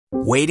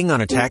Waiting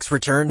on a tax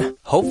return?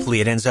 Hopefully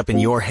it ends up in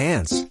your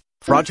hands.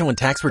 Fraudulent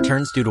tax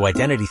returns due to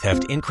identity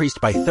theft increased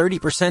by 30%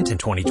 in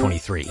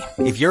 2023.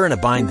 If you're in a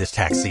bind this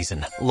tax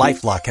season,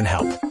 LifeLock can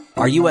help.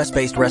 Our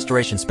U.S.-based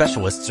restoration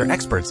specialists are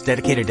experts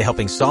dedicated to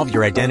helping solve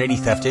your identity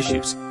theft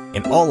issues.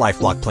 And all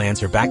LifeLock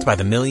plans are backed by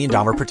the $1 Million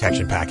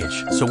Protection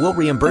Package. So we'll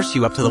reimburse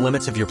you up to the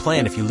limits of your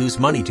plan if you lose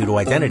money due to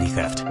identity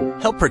theft.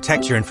 Help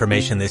protect your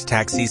information this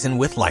tax season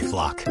with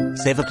LifeLock.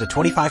 Save up to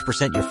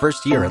 25% your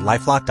first year at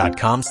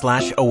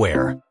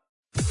LifeLock.com/aware.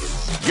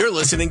 You're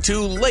listening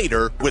to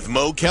Later with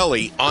Mo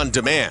Kelly on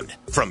demand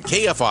from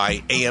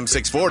KFI AM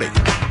 640.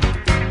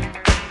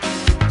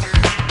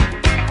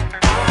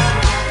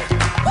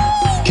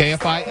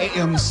 KFI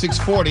AM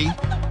 640.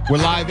 We're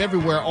live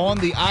everywhere on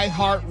the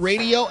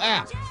iHeartRadio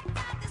app.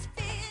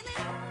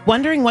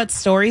 Wondering what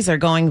stories are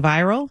going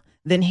viral?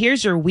 Then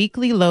here's your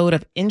weekly load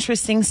of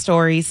interesting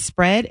stories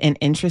spread in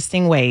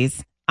interesting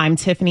ways. I'm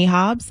Tiffany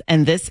Hobbs,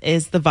 and this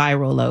is the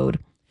Viral Load.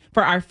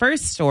 For our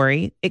first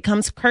story, it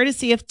comes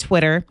courtesy of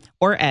Twitter,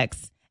 or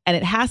X, and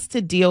it has to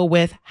deal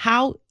with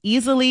how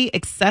easily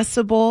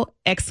accessible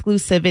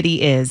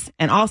exclusivity is,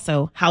 and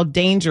also how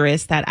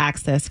dangerous that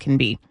access can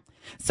be.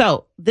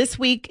 So this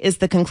week is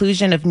the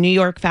conclusion of New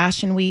York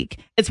Fashion Week.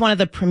 It's one of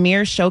the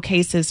premier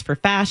showcases for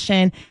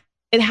fashion.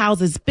 It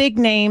houses big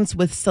names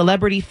with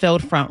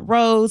celebrity-filled front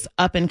rows,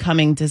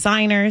 up-and-coming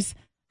designers.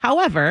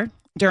 However,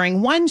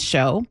 during one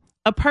show,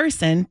 a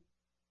person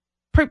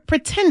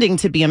pretending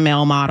to be a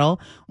male model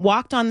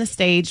walked on the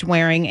stage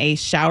wearing a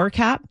shower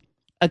cap,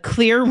 a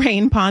clear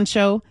rain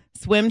poncho,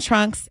 swim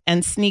trunks,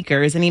 and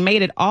sneakers. And he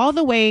made it all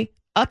the way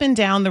up and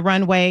down the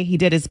runway. He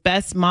did his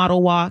best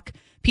model walk.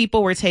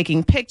 People were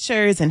taking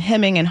pictures and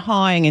hemming and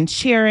hawing and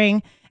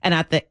cheering. And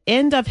at the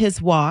end of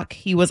his walk,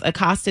 he was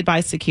accosted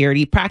by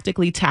security,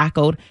 practically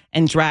tackled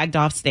and dragged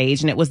off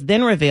stage. And it was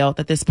then revealed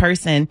that this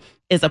person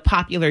is a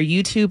popular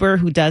YouTuber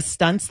who does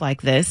stunts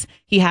like this.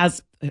 He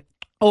has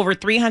over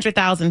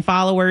 300,000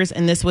 followers,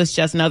 and this was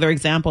just another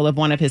example of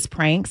one of his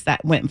pranks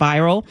that went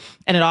viral.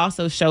 And it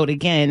also showed,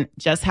 again,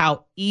 just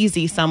how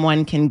easy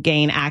someone can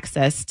gain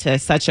access to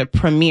such a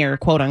premier,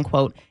 quote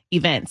unquote,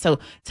 event. So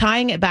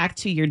tying it back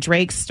to your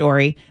Drake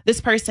story,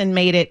 this person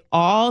made it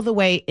all the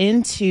way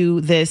into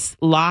this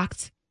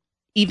locked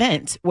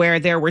event where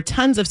there were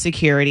tons of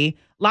security,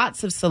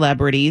 lots of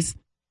celebrities,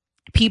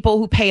 people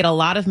who paid a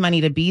lot of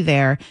money to be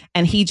there,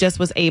 and he just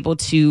was able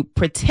to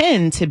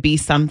pretend to be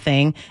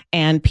something,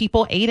 and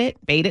people ate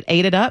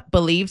it up,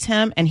 believed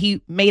him, and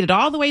he made it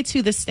all the way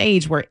to the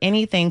stage where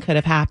anything could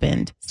have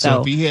happened. So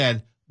if he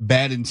had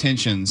bad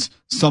intentions,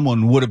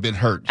 someone would have been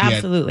hurt.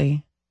 Absolutely. He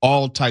had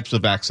all types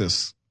of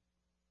access.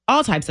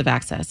 All types of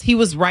access. He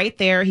was right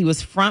there. He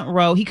was front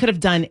row. He could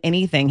have done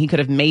anything. He could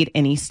have made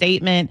any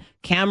statement.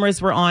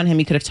 Cameras were on him.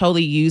 He could have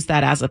totally used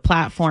that as a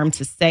platform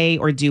to say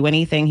or do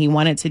anything he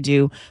wanted to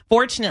do.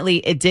 Fortunately,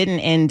 it didn't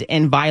end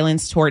in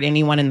violence toward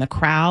anyone in the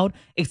crowd,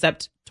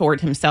 except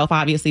toward himself,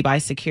 obviously, by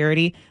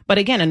security. But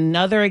again,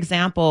 another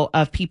example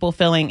of people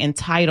feeling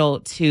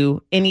entitled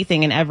to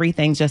anything and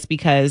everything just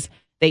because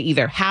they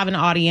either have an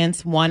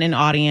audience, want an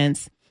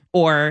audience,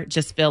 or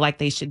just feel like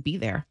they should be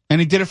there. And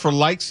he did it for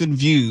likes and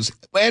views.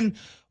 And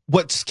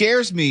what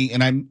scares me,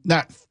 and I'm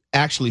not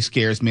actually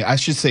scares me, I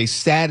should say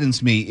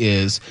saddens me,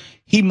 is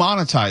he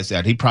monetized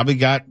that. He probably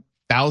got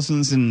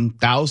thousands and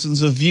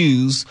thousands of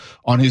views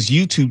on his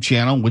YouTube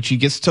channel, which he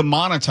gets to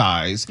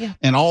monetize. Yeah.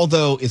 And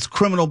although it's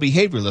criminal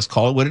behavior, let's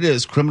call it what it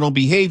is, criminal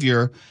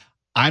behavior,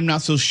 I'm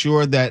not so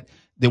sure that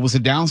there was a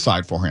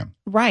downside for him.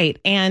 Right.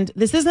 And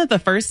this isn't the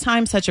first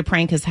time such a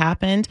prank has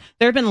happened.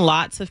 There have been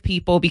lots of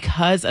people,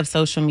 because of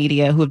social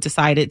media, who have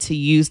decided to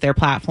use their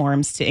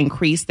platforms to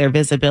increase their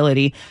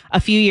visibility. A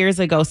few years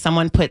ago,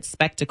 someone put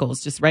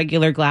spectacles, just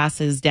regular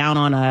glasses, down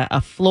on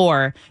a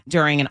floor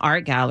during an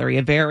art gallery,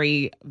 a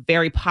very,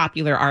 very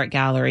popular art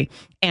gallery.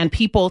 And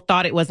people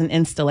thought it was an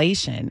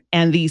installation.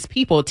 And these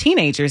people,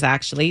 teenagers,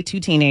 actually, 2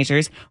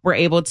 teenagers, were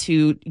able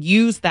to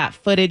use that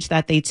footage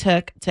that they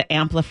took to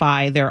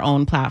amplify their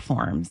own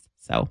platforms.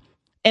 So,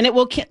 and it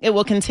will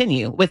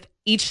continue. With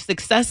each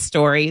success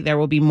story, there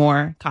will be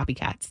more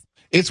copycats.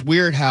 It's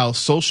weird how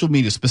social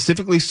media,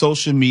 specifically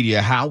social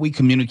media, how we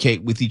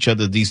communicate with each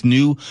other, these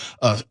new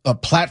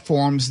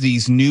platforms,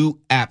 these new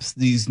apps,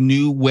 these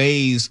new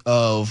ways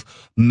of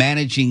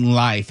managing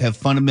life have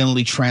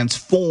fundamentally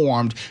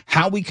transformed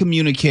how we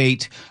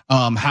communicate,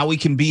 how we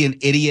can be an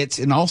idiot,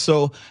 and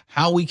also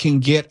how we can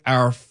get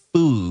our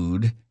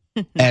food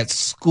at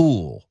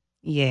school.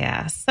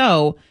 Yeah.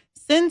 So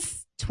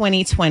since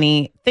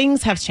 2020,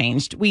 things have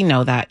changed. We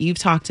know that. You've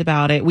talked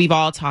about it. We've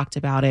all talked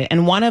about it.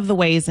 And one of the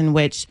ways in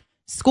which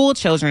school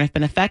children have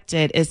been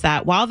affected is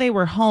that while they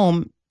were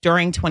home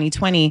during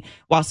 2020,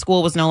 while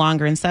school was no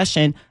longer in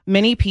session,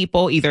 many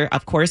people either,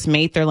 of course,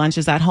 made their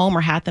lunches at home or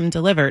had them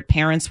delivered.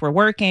 Parents were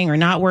working or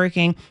not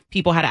working.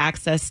 People had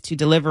access to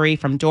delivery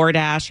from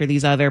DoorDash or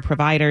these other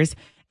providers.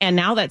 And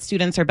now that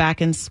students are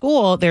back in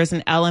school, there's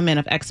an element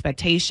of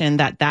expectation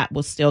that that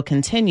will still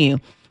continue.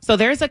 So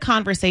there's a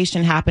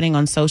conversation happening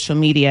on social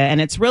media,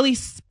 and it's really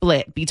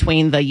split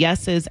between the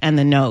yeses and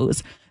the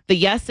nos. The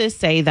yeses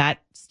say that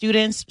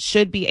students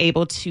should be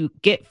able to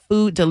get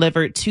food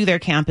delivered to their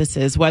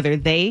campuses, whether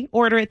they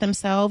order it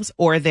themselves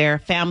or their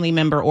family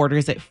member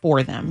orders it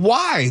for them.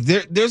 Why?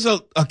 There's a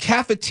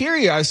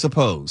cafeteria, I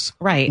suppose.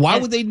 Right. Why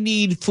would they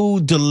need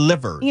food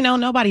delivered? You know,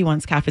 nobody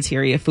wants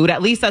cafeteria food.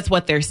 At least that's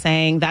what they're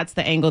saying. That's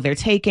the angle they're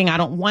taking. I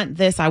don't want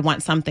this. I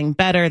want something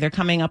better. They're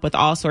coming up with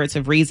all sorts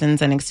of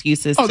reasons and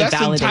excuses to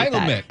validate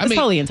entitlement. that. It's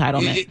totally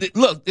entitlement.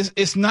 Look,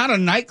 it's not a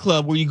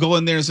nightclub where you go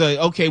in there and say,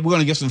 okay, we're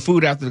going to get some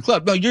food after the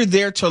club. No, you're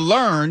there to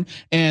learn,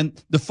 and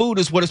the food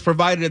is what is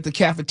provided at the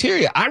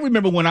cafeteria. I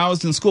remember when I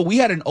was in school, we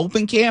had an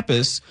open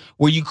campus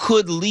where you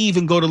could leave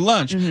and go to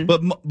lunch,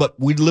 but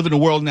we live in a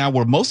world now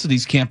where most of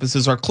these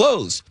campuses are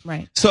closed.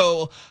 Right.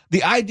 So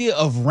the idea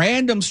of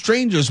random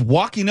strangers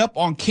walking up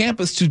on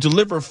campus to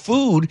deliver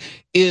food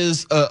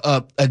is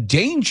a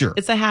danger.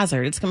 It's a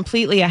hazard. It's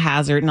completely a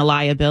hazard and a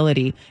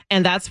liability.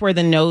 And that's where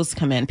the no's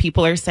come in.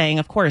 People are saying,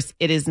 of course,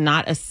 it is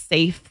not a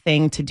safe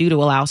thing to do to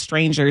allow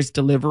strangers,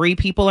 delivery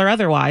people or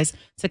otherwise,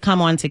 to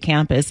come onto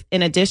campus,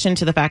 in addition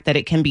to the fact that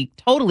it can be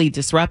totally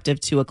disruptive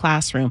to a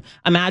classroom.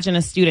 Imagine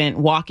a student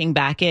walking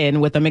back in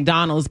with a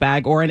McDonald's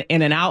bag or an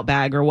In-N-Out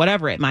bag or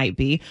whatever it might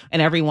be,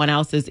 and everyone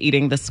else is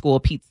eating the school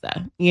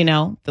pizza, you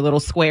know, the little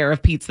square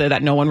of pizza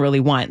that no one really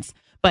wants.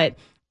 But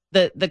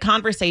the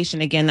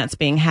conversation, again, that's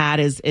being had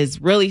is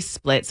really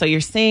split. So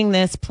you're seeing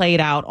this played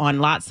out on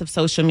lots of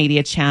social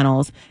media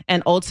channels,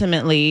 and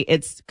ultimately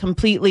it's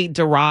completely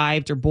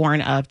derived or born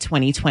of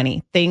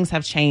 2020. Things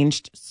have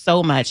changed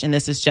so much, and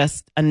this is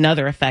just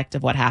another effect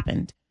of what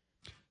happened.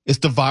 It's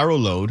the Viral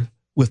Load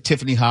with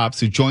Tiffany Hobbs,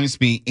 who joins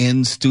me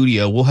in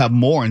studio. We'll have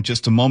more in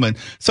just a moment.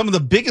 Some of the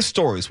biggest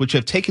stories which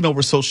have taken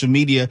over social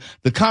media,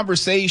 the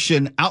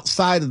conversation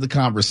outside of the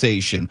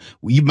conversation.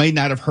 You may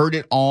not have heard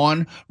it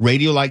on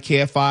radio like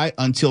KFI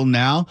until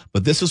now,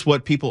 but this is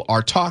what people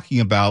are talking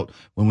about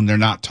when they're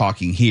not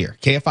talking here.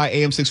 KFI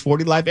AM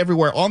 640, live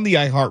everywhere on the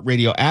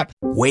iHeartRadio app.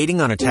 Waiting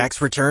on a tax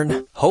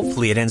return?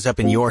 Hopefully it ends up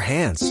in your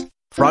hands.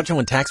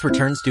 Fraudulent tax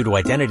returns due to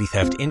identity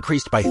theft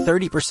increased by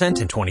 30%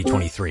 in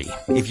 2023.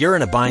 If you're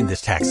in a bind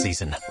this tax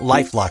season,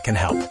 LifeLock can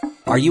help.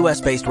 Our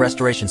U.S.-based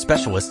restoration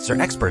specialists are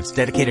experts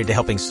dedicated to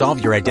helping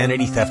solve your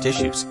identity theft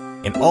issues.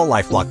 And all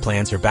LifeLock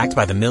plans are backed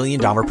by the $1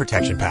 Million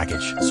Protection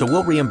Package. So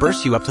we'll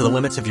reimburse you up to the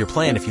limits of your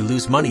plan if you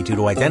lose money due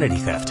to identity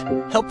theft.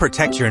 Help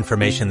protect your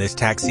information this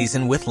tax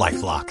season with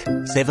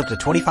LifeLock. Save up to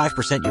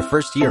 25% your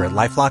first year at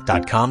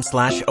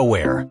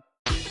LifeLock.com/aware.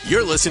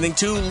 You're listening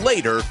to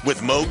Later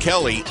with Mo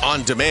Kelly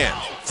on demand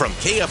from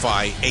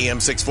KFI AM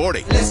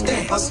 640. Let's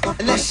dance,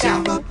 let's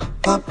shout,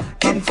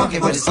 getting funky,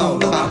 what it's all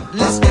about.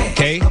 Let's dance.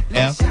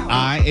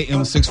 KFI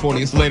AM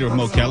 640. It's Later with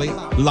Mo Kelly.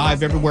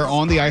 Live everywhere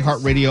on the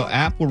iHeartRadio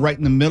app. We're right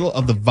in the middle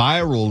of the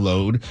Viral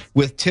Load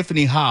with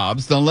Tiffany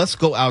Hobbs. Now let's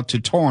go out to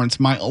Torrance,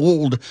 my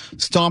old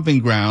stomping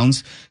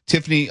grounds.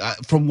 Tiffany,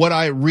 from what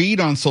I read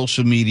on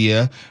social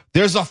media,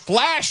 there's a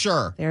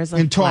flasher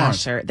in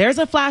Torrance. There's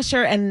a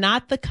flasher, and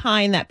not the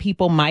kind that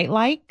people might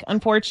like,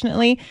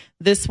 unfortunately.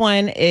 This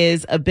one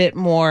is a bit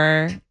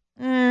more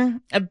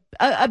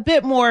a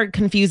bit more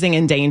confusing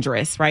and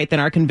dangerous, right, than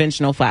our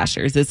conventional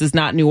flashers. This is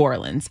not New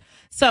Orleans.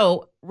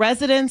 So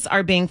residents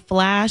are being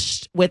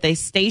flashed with a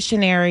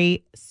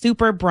stationary,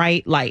 super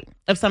bright light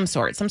of some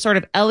sort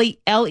of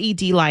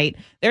LED light.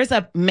 There's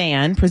a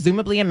man,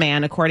 presumably a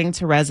man, according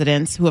to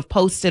residents who have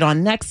posted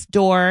on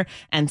Nextdoor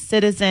and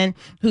Citizen,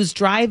 who's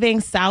driving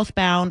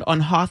southbound on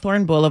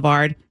Hawthorne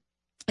Boulevard.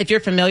 If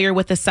you're familiar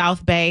with the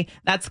South Bay,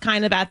 that's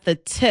kind of at the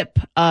tip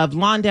of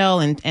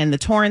Lawndale and the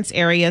Torrance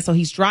area. So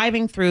he's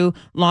driving through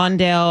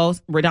Lawndale,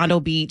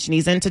 Redondo Beach, and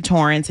he's into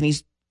Torrance, and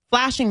he's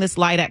flashing this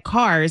light at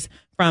cars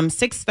from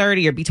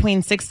 6:30 or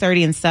between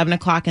 6:30 and 7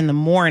 o'clock in the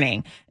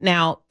morning.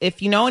 Now,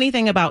 if you know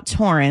anything about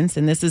Torrance,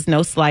 and this is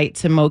no slight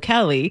to Mo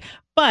Kelly,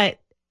 but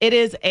it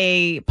is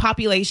a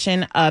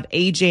population of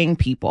aging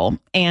people.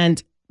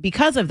 And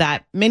because of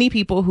that, many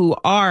people who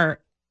are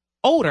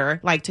older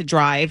like to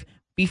drive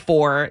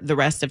before the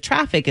rest of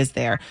traffic is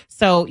there.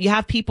 So you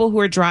have people who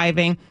are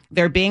driving,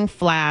 they're being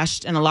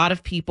flashed, and a lot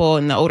of people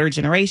in the older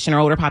generation or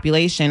older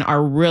population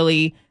are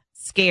really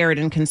scared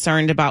and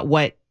concerned about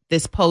what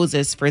this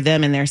poses for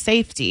them and their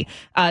safety.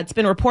 It's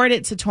been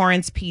reported to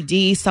Torrance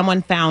PD.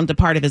 Someone found a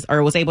part of his,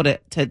 or was able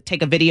to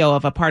take a video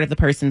of a part of the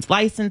person's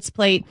license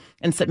plate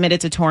and submit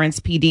it to Torrance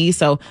PD.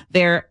 So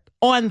they're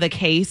on the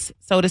case,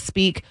 so to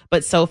speak,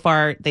 but so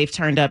far they've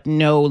turned up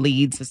no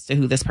leads as to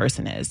who this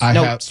person is.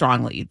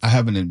 Strong leads. I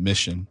have an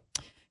admission.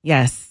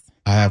 Yes.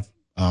 I have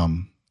a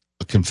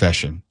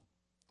confession.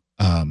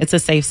 It's a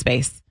safe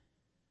space.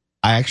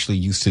 I actually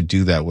used to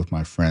do that with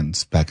my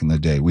friends back in the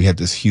day. We had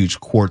this huge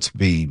quartz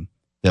beam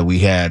that we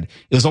had.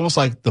 It was almost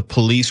like the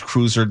police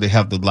cruiser. They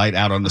have the light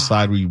out on the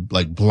side where you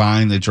like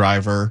blind the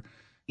driver.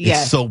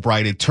 Yes. It's so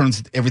bright. It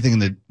turns everything in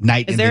the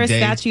night into day. Is there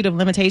a statute of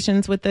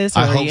limitations with this,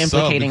 or I are hope you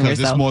implicating so, because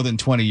yourself? it's more than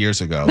 20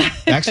 years ago.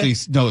 Actually,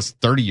 no, it's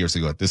 30 years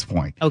ago at this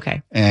point.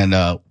 Okay.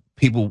 And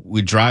people,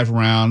 we drive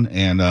around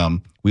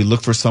and we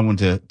look for someone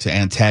to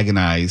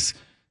antagonize,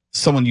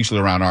 someone usually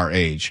around our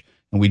age.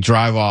 And we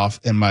drive off,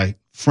 and my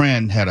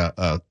friend had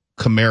a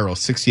Camaro,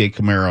 68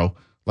 Camaro,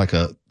 like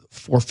a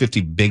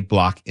 450 big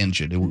block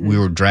engine. We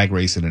were drag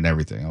racing and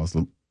everything. I was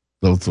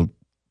a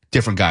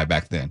different guy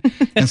back then.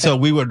 And so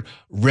we would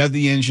rev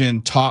the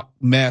engine, talk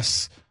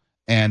mess,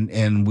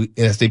 and we,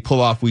 as they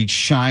pull off, we'd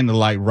shine the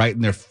light right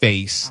in their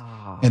face.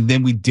 And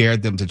then we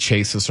dared them to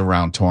chase us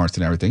around Torrance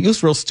and everything. It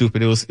was real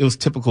stupid. It was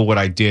typical what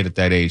I did at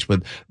that age,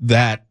 but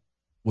that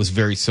was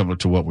very similar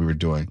to what we were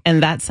doing.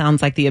 And that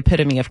sounds like the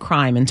epitome of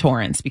crime in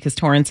Torrance, because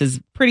Torrance is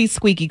pretty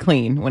squeaky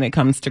clean when it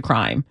comes to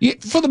crime. Yeah,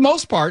 for the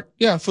most part.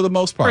 Yeah, for the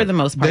most part. For the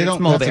most part. They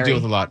don't have to deal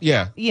with a lot.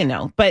 Yeah.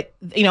 But,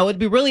 it'd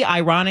be really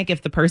ironic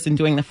if the person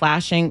doing the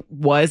flashing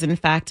was, in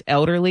fact,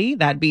 elderly.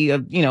 That'd be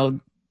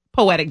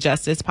poetic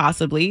justice,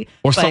 possibly.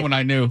 Or someone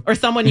I knew. Or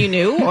someone you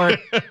knew. Or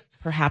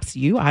perhaps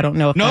you. I don't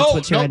know if that's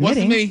what you're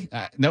admitting. No, it wasn't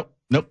me.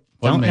 Nope.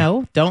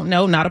 Don't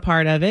know. Not a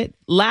part of it.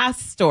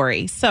 Last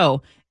story.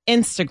 So,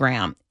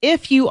 Instagram.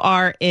 If you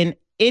are in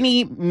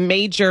any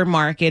major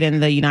market in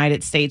the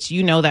United States,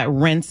 you know that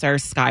rents are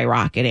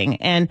skyrocketing.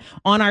 And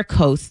on our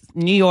coast,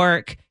 New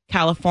York,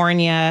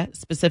 California,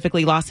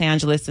 specifically Los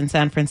Angeles and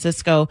San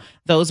Francisco,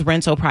 those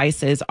rental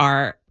prices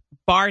are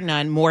bar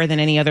none more than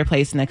any other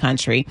place in the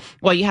country.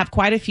 Well, you have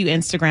quite a few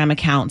Instagram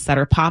accounts that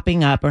are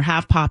popping up or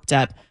have popped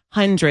up,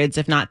 hundreds,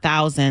 if not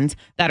thousands,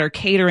 that are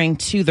catering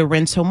to the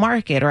rental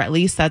market, or at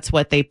least that's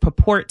what they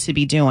purport to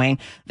be doing.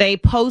 They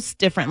post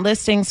different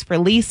listings for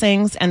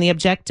leasings, and the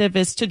objective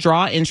is to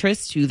draw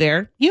interest to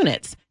their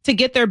units, to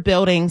get their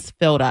buildings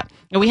filled up.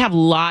 And we have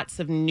lots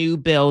of new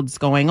builds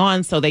going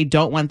on, so they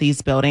don't want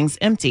these buildings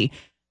empty.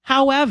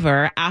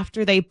 However,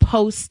 after they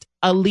post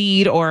a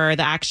lead or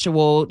the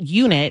actual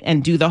unit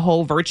and do the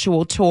whole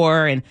virtual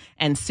tour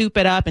and soup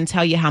it up and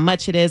tell you how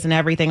much it is and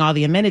everything, all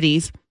the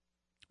amenities,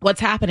 what's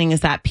happening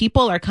is that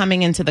people are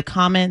coming into the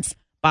comments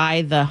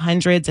by the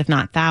hundreds, if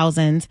not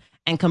thousands,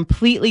 and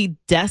completely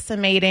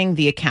decimating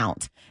the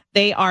account.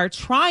 They are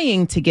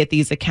trying to get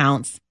these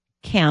accounts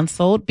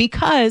canceled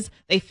because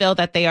they feel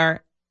that they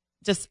are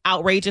just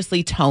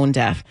outrageously tone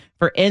deaf.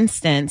 For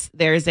instance,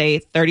 there's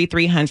a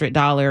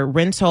 $3,300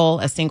 rental,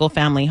 a single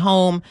family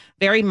home,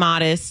 very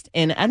modest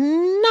in a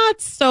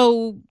not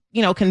so,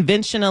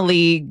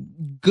 conventionally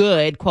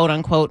good, quote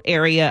unquote,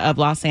 area of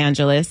Los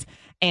Angeles.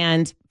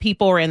 And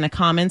people were in the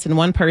comments, and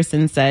one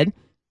person said,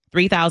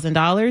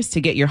 $3,000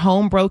 to get your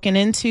home broken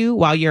into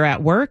while you're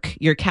at work,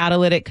 your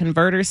catalytic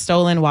converter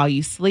stolen while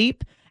you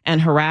sleep, and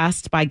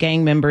harassed by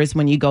gang members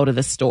when you go to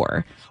the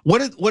store.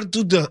 What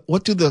do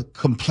the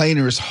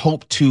complainers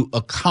hope to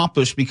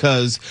accomplish?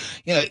 Because,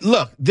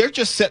 look, they're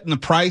just setting the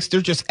price. They're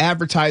just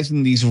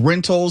advertising these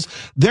rentals.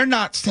 They're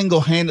not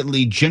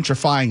single-handedly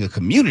gentrifying a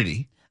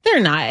community. They're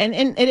not.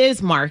 And it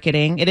is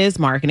marketing.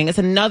 It's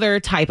another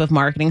type of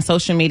marketing.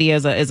 Social media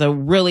is a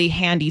really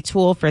handy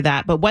tool for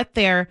that. But what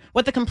the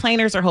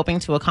complainers are hoping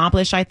to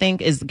accomplish, I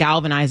think, is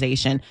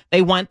galvanization.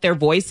 They want their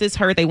voices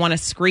heard. They want to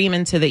scream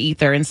into the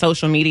ether. And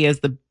social media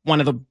is one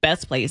of the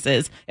best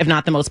places, if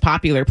not the most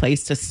popular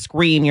place, to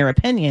scream your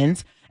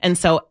opinions. And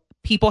so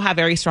people have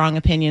very strong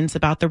opinions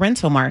about the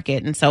rental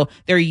market. And so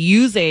they're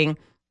using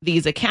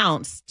these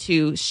accounts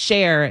to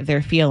share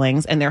their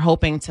feelings, and they're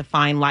hoping to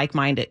find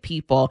like-minded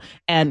people.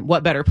 And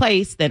what better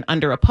place than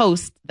under a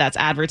post that's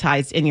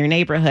advertised in your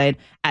neighborhood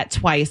at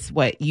twice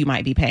what you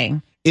might be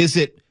paying? Is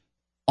it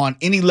on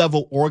any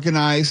level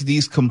organized,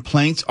 these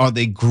complaints? Are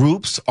they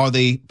groups? Are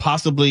they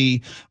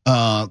possibly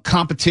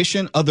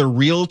competition, other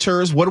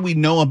realtors? What do we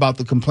know about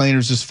the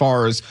complainers as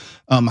far as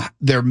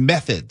their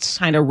methods?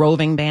 Kind of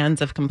roving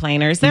bands of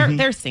complainers.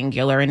 They're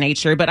singular in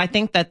nature, but I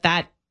think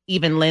that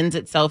even lends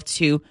itself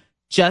to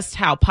just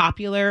how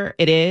popular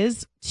it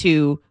is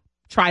to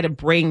try to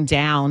bring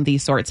down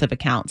these sorts of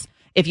accounts.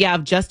 If you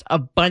have just a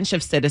bunch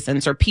of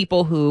citizens or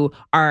people who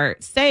are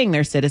saying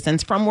they're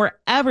citizens from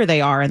wherever they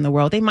are in the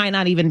world, they might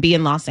not even be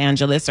in Los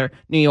Angeles or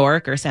New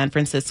York or San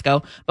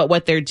Francisco, but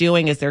what they're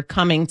doing is they're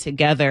coming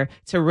together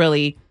to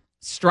really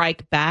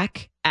strike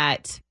back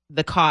at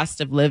the cost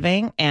of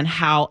living and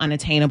how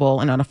unattainable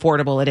and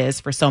unaffordable it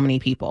is for so many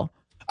people.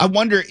 I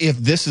wonder if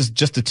this is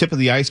just the tip of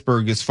the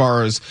iceberg as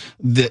far as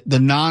the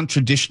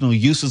non-traditional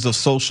uses of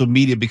social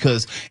media,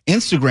 because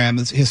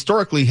Instagram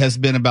historically has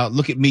been about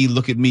look at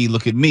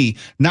me,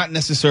 not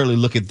necessarily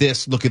look at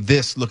this, look at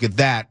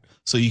that,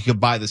 so you can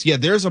buy this. Yeah,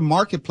 there's a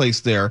marketplace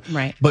there,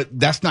 right? But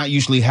that's not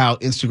usually how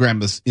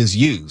Instagram is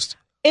used.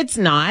 It's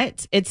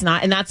not.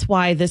 And that's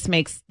why this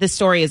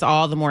story is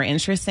all the more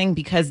interesting,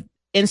 because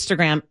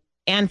Instagram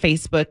and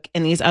Facebook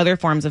and these other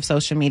forms of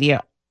social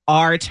media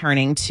are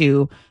turning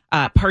to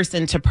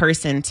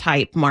person-to-person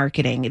type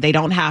marketing. They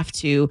don't have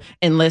to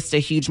enlist a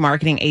huge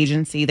marketing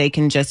agency. They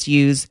can just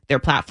use their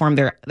platform,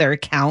 their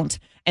account,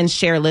 and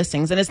share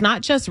listings. And it's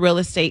not just real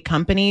estate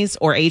companies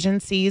or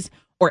agencies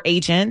or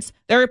agents.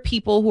 There are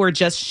people who are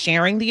just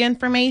sharing the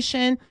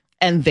information,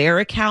 and their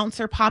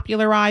accounts are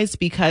popularized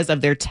because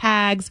of their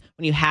tags.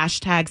 When you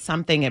hashtag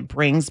something, it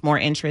brings more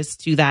interest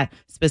to that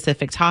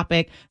specific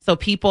topic. So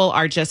people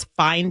are just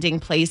finding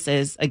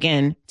places,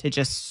 again, to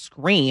just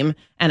scream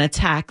and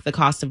attack the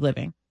cost of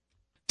living.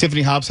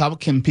 Tiffany Hobbs, how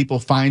can people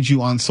find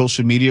you on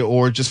social media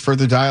or just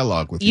further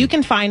dialogue with you? You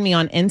can find me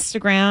on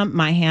Instagram.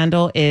 My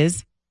handle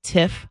is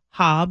Tiff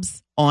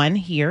Hobbs on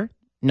here.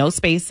 No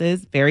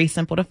spaces. Very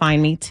simple to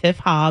find me. Tiff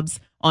Hobbs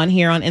on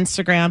here on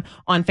Instagram.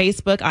 On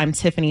Facebook, I'm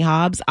Tiffany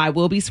Hobbs. I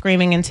will be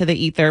screaming into the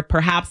ether,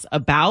 perhaps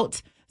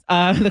about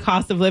the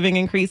cost of living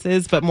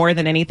increases, but more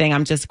than anything,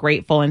 I'm just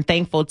grateful and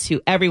thankful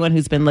to everyone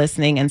who's been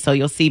listening. And so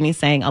you'll see me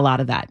saying a lot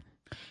of that.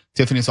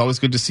 Tiffany, it's always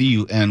good to see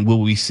you. And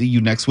will we see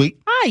you next week?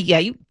 Yeah,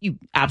 you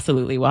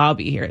absolutely will. I'll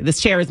be here.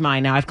 This chair is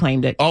mine now. I've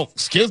claimed it. Oh,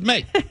 excuse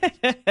me.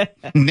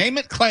 Name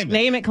it, claim it.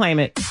 Name it, claim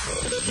it.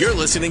 You're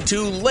listening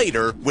to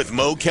Later with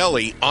Mo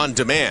Kelly on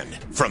demand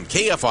from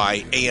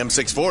KFI AM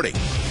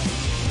 640.